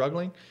 if you're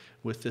struggling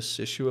with this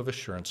issue of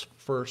assurance,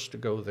 first to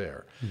go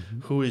there.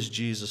 Who is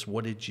Jesus?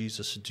 What did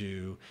Jesus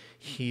do?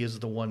 He is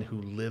the one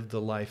who lived the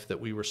life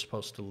that we were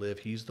supposed to live.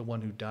 He's the one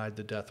who died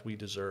the death we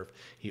deserve.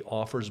 He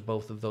offers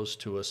both of those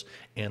to us,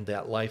 and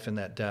that life and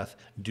that death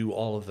do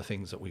all of the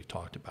things that we've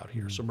talked about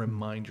here. So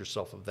remind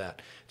yourself of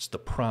that. It's the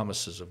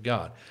promises of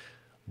God.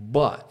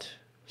 But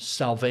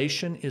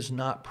salvation is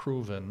not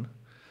proven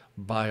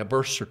by a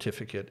birth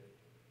certificate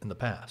in the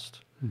past,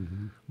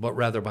 but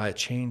rather by a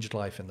changed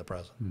life in the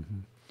present.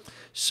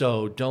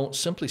 So don't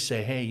simply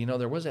say, hey,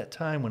 there was that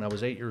time when I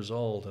was 8 years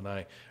old and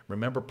I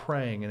remember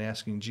praying and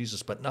asking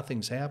Jesus, but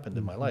nothing's happened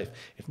in my life.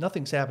 If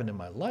nothing's happened in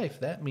my life,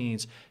 that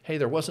means, hey,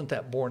 there wasn't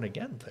that born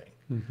again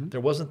thing.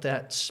 There wasn't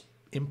that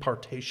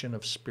impartation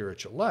of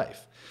spiritual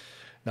life.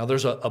 Now,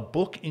 there's a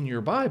book in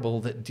your Bible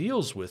that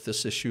deals with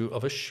this issue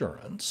of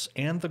assurance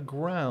and the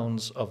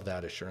grounds of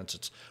that assurance.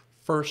 It's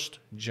 1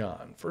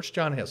 John. 1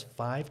 John has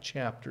 5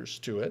 chapters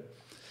to it.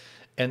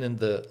 And in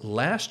the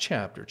last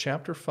chapter,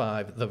 chapter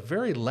 5, the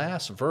very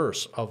last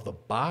verse of the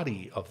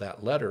body of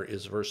that letter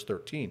is verse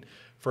 13.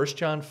 1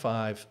 John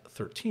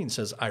 5:13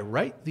 says, I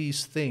write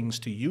these things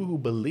to you who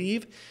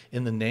believe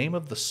in the name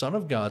of the Son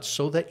of God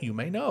so that you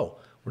may know.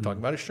 We're talking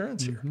about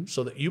assurance here.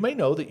 So that you may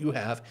know that you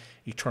have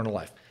eternal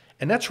life.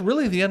 And that's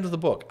really the end of the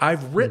book.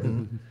 I've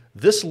written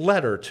this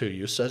letter to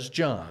you, says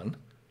John,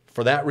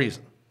 for that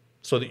reason,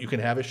 so that you can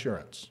have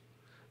assurance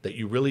that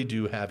you really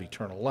do have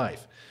eternal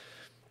life.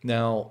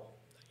 Now,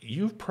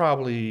 you've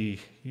probably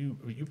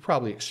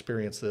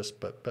experienced this,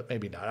 but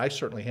maybe not. I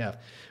certainly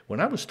have.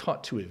 When I was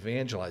taught to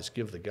evangelize,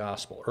 give the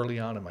gospel early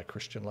on in my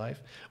Christian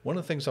life, one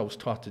of the things I was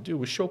taught to do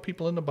was show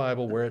people in the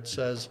Bible where it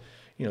says,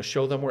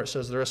 show them where it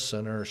says they're a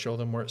sinner, show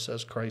them where it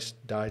says Christ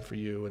died for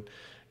you,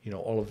 and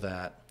all of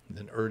that, and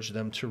then urge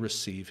them to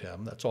receive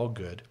him. That's all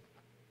good.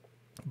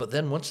 But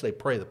then once they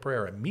pray the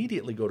prayer,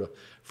 immediately go to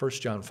 1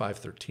 John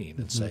 5:13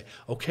 and say,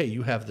 okay,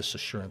 you have this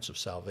assurance of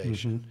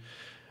salvation.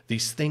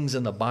 These things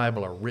in the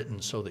Bible are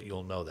written so that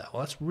you'll know that.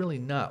 Well, that's really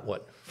not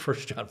what 1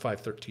 John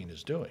 5:13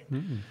 is doing.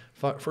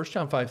 1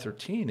 John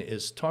 5:13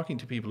 is talking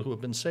to people who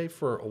have been saved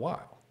for a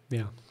while.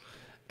 Yeah.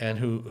 And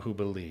who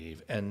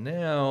believe. And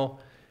now,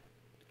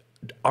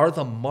 are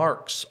the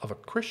marks of a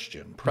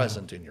Christian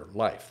present in your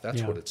life?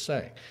 That's what it's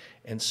saying.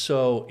 And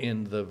so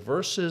in the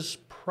verses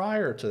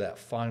prior to that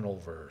final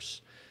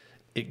verse,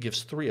 it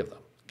gives three of them.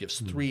 It gives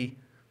three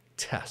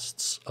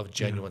tests of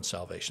genuine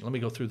salvation. Let me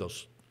go through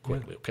those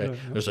quickly, okay?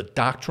 There's a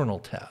doctrinal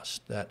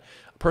test that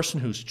a person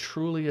who's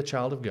truly a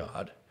child of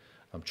God,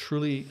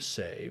 truly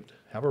saved,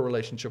 have a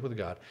relationship with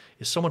God,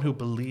 is someone who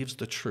believes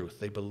the truth.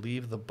 They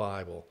believe the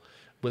Bible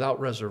without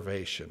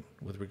reservation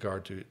with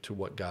regard to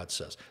what God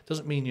says.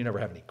 Doesn't mean you never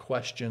have any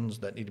questions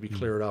that need to be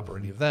cleared up or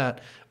any of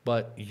that,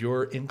 but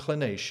your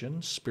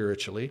inclination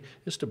spiritually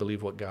is to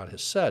believe what God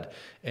has said.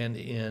 And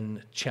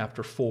in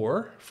chapter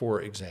 4,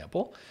 for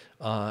example,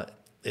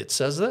 it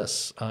says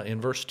this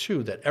in verse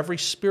 2, that every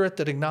spirit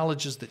that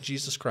acknowledges that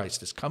Jesus Christ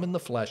has come in the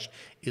flesh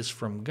is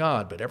from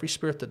God, but every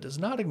spirit that does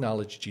not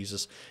acknowledge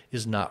Jesus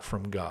is not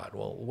from God.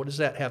 Well, what does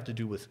that have to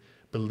do with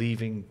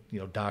believing,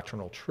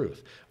 doctrinal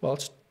truth? Well,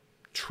 it's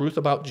truth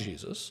about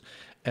Jesus,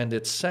 and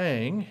it's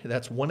saying,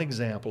 that's one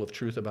example of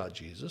truth about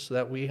Jesus,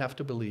 that we have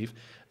to believe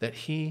that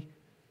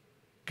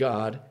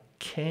God,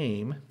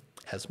 came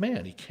as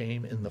man. He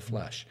came in the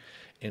flesh.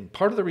 And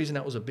part of the reason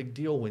that was a big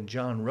deal when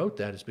John wrote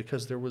that is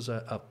because there was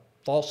a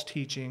false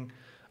teaching,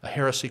 a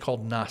heresy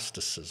called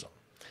Gnosticism.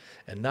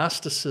 And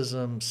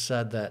Gnosticism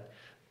said that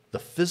the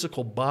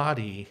physical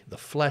body, the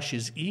flesh,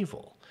 is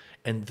evil.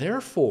 And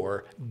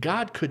therefore,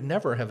 God could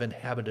never have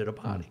inhabited a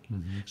body.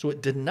 So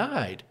it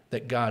denied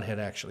that God had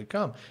actually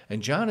come.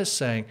 And John is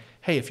saying,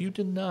 hey, if you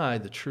deny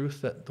the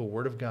truth that the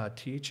Word of God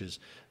teaches,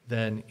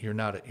 then you're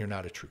not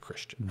a true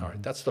Christian. All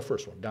right, that's the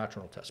first one,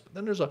 doctrinal test. But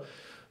then there's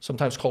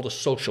sometimes called a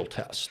social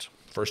test.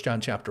 1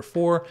 John chapter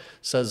 4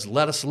 says,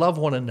 let us love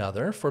one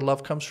another, for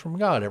love comes from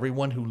God.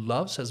 Everyone who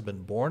loves has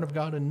been born of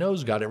God and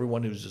knows God.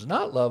 Everyone who does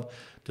not love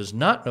does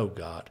not know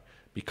God,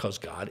 because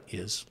God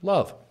is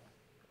love.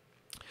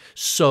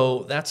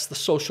 So that's the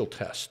social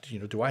test.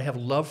 Do I have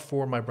love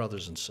for my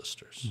brothers and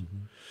sisters?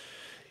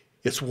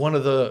 It's one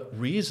of the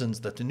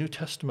reasons that the New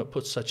Testament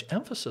puts such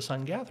emphasis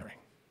on gathering.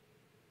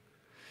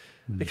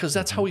 Because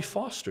that's how we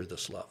foster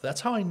this love.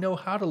 That's how I know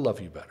how to love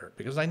you better,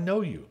 because I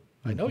know you.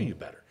 I know you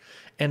better.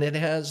 And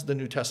the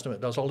New Testament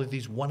does all of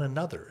these one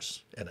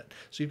another's in it.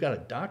 So you've got a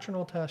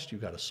doctrinal test,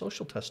 you've got a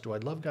social test. Do I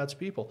love God's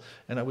people?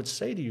 And I would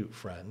say to you,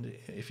 friend,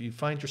 if you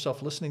find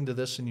yourself listening to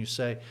this and you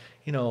say,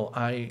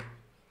 I'm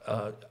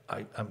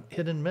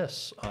hit and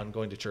miss on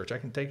going to church. I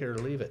can take it or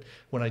leave it.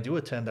 When I do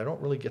attend, I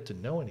don't really get to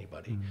know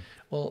anybody.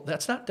 Well,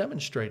 that's not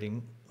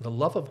demonstrating the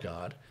love of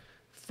God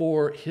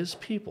for his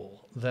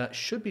people. That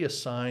should be a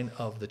sign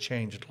of the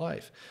changed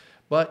life.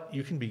 But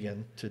you can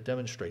begin to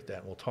demonstrate that.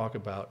 And we'll talk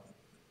about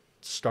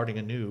starting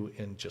anew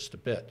in just a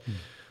bit.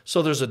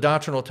 So there's a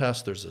doctrinal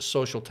test, there's a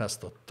social test.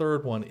 The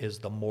third one is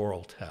the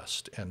moral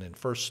test. And in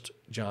 1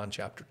 John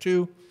chapter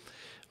 2,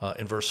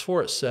 in verse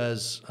 4, it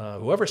says,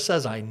 whoever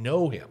says, I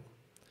know him,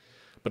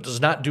 but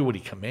does not do what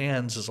he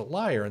commands is a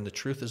liar, and the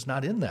truth is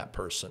not in that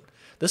person.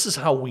 This is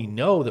how we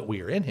know that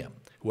we are in him.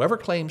 Whoever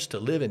claims to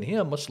live in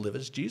him must live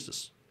as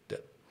Jesus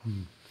did.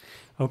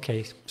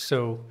 Okay,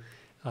 so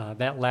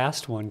that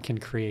last one can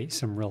create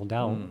some real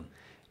doubt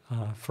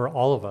for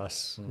all of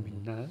us. I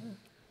mean,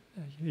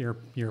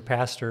 you're a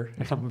pastor,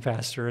 I'm a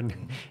pastor,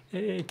 and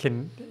it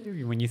can,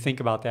 when you think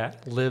about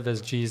that, live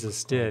as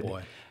Jesus did.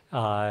 Oh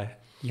boy.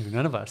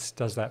 None of us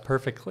does that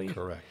perfectly.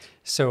 Correct.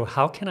 So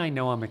how can I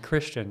know I'm a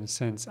Christian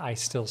since I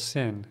still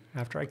sin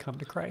after I come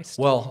to Christ?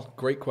 Well,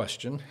 great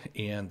question.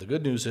 And the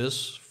good news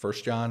is 1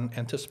 John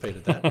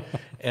anticipated that.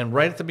 And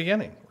right at the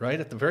beginning, right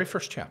at the very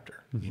first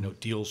chapter,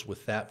 deals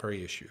with that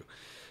very issue.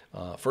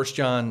 1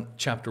 John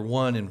chapter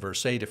 1 in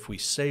verse 8, if we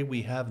say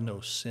we have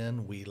no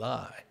sin, we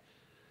lie,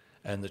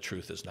 and the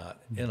truth is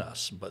not in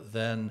us. But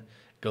then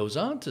goes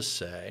on to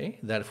say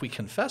that if we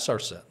confess our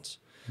sins,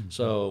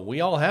 so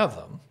we all have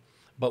them,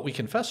 but we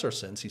confess our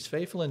sins, he's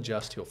faithful and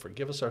just, he'll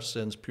forgive us our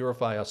sins,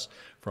 purify us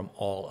from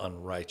all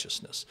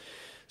unrighteousness.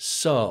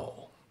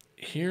 So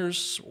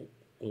here's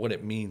what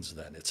it means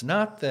then. It's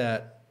not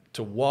that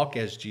to walk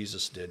as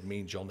Jesus did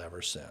means you'll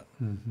never sin.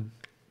 Mm-hmm.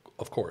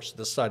 Of course,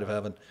 this side of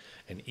heaven,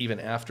 and even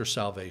after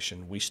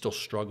salvation, we still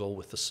struggle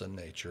with the sin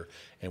nature,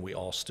 and we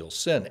all still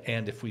sin.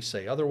 And if we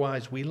say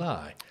otherwise, we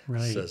lie,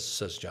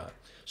 says John.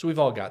 So we've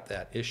all got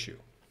that issue.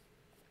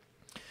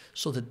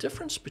 So the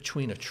difference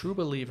between a true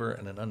believer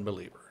and an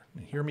unbeliever,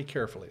 and hear me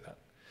carefully then,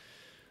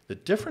 the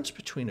difference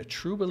between a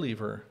true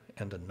believer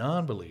and a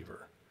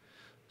non-believer,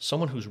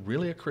 someone who's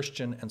really a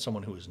Christian and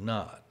someone who is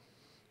not,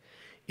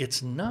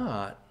 it's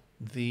not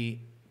the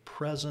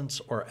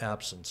presence or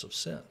absence of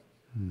sin.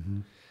 Mm-hmm.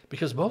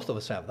 Because both of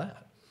us have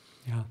that.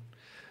 Yeah.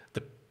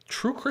 The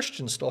true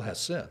Christian still has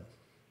sin.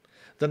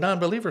 The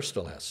non-believer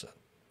still has sin.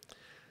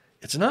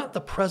 It's not the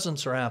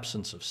presence or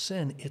absence of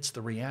sin, it's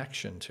the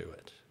reaction to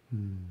it.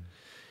 Mm.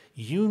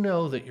 You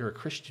know that you're a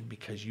Christian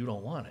because you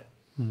don't want it.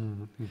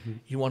 Mm-hmm.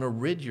 You want to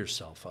rid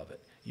yourself of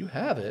it. You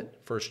have it,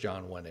 1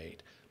 John 1:8,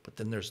 but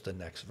then there's the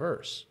next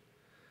verse.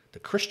 The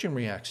Christian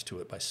reacts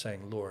to it by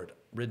saying, Lord,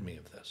 rid me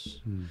of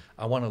this.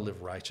 I want to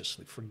live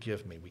righteously.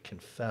 Forgive me. We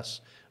confess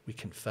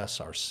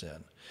our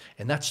sin.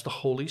 And that's the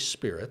Holy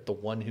Spirit, the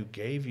one who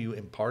gave you,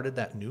 imparted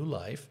that new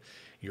life.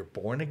 You're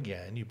born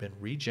again. You've been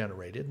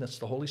regenerated. And that's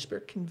the Holy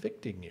Spirit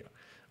convicting you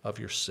of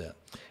your sin.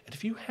 And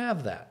if you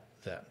have that,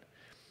 then,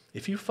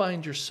 if you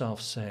find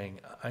yourself saying,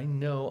 I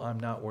know I'm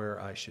not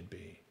where I should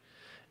be,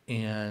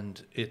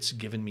 and it's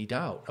given me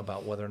doubt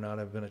about whether or not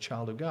I've been a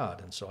child of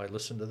God, and so I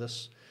listen to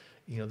this,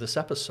 this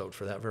episode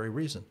for that very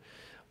reason.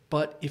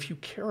 But if you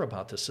care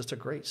about this, it's a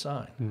great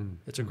sign.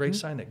 It's a great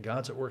sign that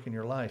God's at work in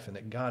your life and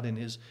that God in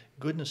his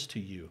goodness to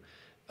you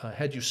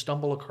had you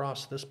stumble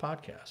across this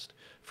podcast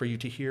for you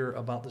to hear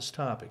about this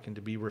topic and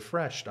to be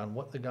refreshed on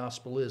what the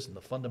gospel is and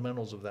the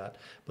fundamentals of that.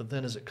 But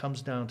then as it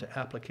comes down to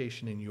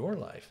application in your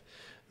life,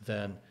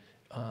 then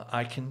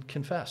I can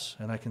confess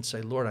and I can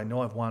say, Lord, I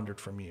know I've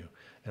wandered from you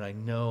and I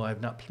know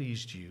I've not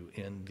pleased you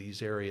in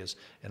these areas,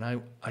 and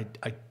I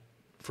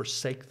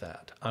forsake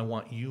that. I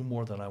want you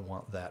more than I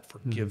want that.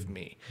 Forgive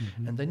me.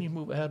 Mm-hmm. And then you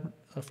move ahead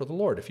for the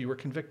Lord. If you were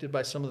convicted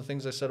by some of the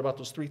things I said about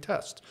those 3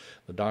 tests,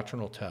 the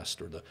doctrinal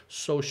test or the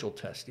social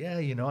test,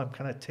 I'm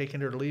kind of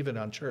taking it or leave it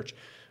on church.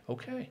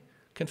 Okay,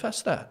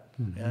 confess that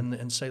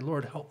and say,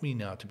 Lord, help me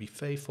now to be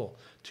faithful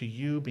to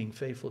you, being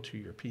faithful to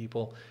your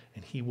people,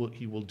 and he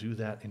will do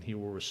that, and he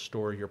will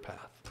restore your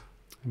path.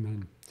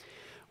 Amen.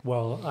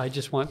 Well, I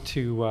just want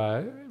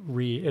to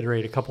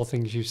reiterate a couple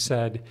things you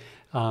said.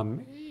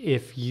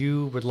 If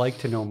you would like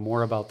to know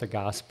more about the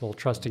gospel,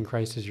 trusting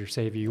Christ as your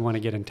Savior, you want to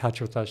get in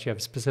touch with us, you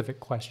have specific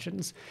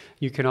questions,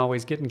 you can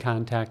always get in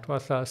contact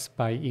with us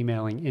by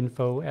emailing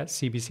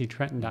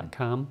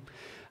info@cbctrenton.com.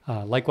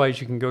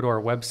 Likewise, you can go to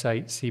our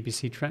website,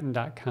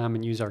 cbctrenton.com,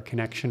 and use our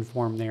connection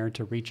form there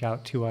to reach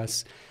out to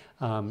us.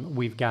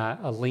 We've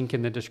got a link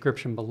in the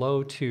description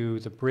below to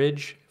the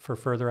bridge for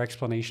further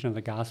explanation of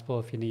the gospel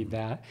if you need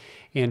that.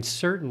 And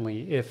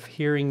certainly, if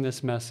hearing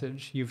this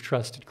message, you've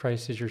trusted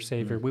Christ as your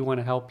Savior, we want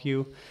to help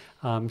you.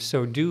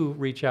 So do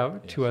reach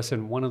out to us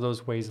in one of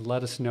those ways.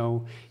 Let us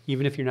know,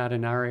 even if you're not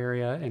in our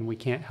area and we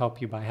can't help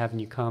you by having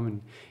you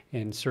come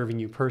and serving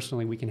you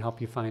personally, we can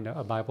help you find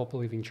a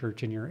Bible-believing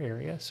church in your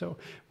area. So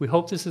we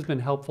hope this has been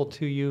helpful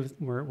to you.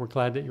 We're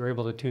glad that you're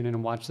able to tune in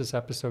and watch this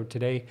episode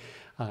today.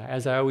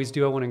 As I always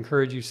do, I want to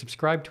encourage you,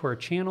 subscribe to our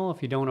channel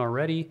if you don't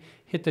already.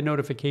 Hit the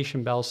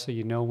notification bell so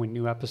you know when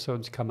new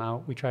episodes come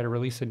out. We try to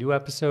release a new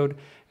episode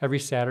every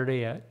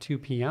Saturday at 2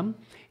 p.m.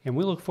 And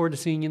we look forward to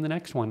seeing you in the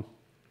next one.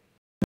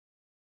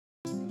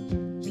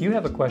 If you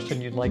have a question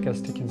you'd like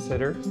us to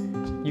consider,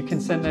 you can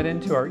send that in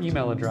to our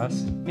email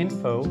address,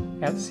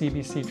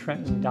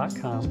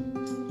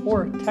 info@cbctrenton.com,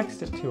 or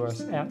text it to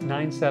us at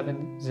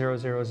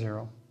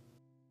 97000.